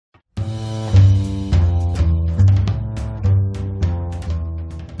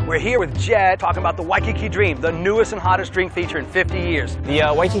We're here with Jed talking about the Waikiki Dream, the newest and hottest drink feature in 50 years.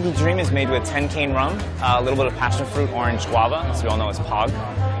 The Waikiki Dream is made with 10 cane rum, a little bit of passion fruit, orange guava, as we all know as pog,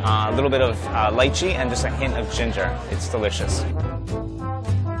 a little bit of lychee, and just a hint of ginger. It's delicious.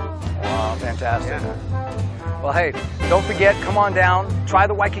 Oh, fantastic. Yeah. Well, hey, don't forget, come on down, try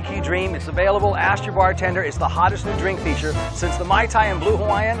the Waikiki Dream. It's available. Ask your bartender. It's the hottest new drink feature since the Mai Tai and Blue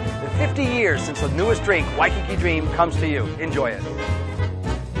Hawaiian. In 50 years since the newest drink, Waikiki Dream, comes to you. Enjoy it.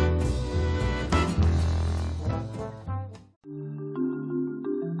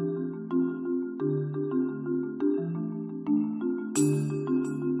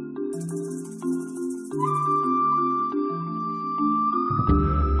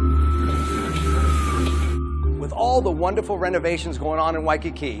 With all the wonderful renovations going on in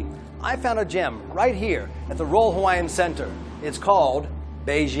Waikiki, I found a gem right here at the Royal Hawaiian Center. It's called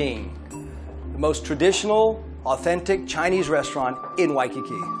Beijing, the most traditional, authentic Chinese restaurant in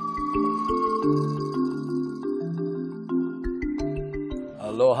Waikiki.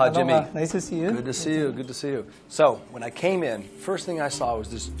 Aloha, Jimmy. Aloha. Nice to see you. Good to see you. Good to see you. So, when I came in, first thing I saw was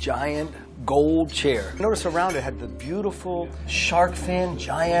this giant gold chair. Notice around it had the beautiful shark fin,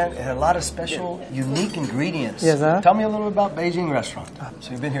 giant. It had a lot of special, unique ingredients. Yes, huh? Tell me a little bit about Beijing Restaurant.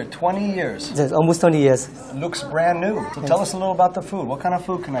 So you've been here 20 years. Yes, almost 20 years. It looks brand new. So tell us a little about the food. What kind of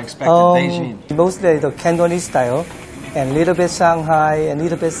food can I expect at Beijing? Mostly the Cantonese style, and a little bit Shanghai, and a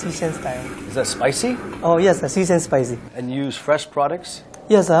little bit Sichuan style. Is that spicy? Oh yes, Sichuan spicy. And you use fresh products?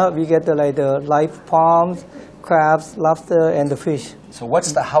 Yes, we get the live prawns, crabs, lobster, and the fish. So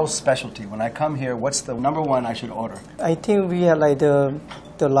what's the house specialty? When I come here, what's the number one I should order? I think we have the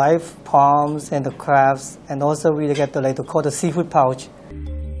live prawns and the crabs, and also we get the called the seafood pouch.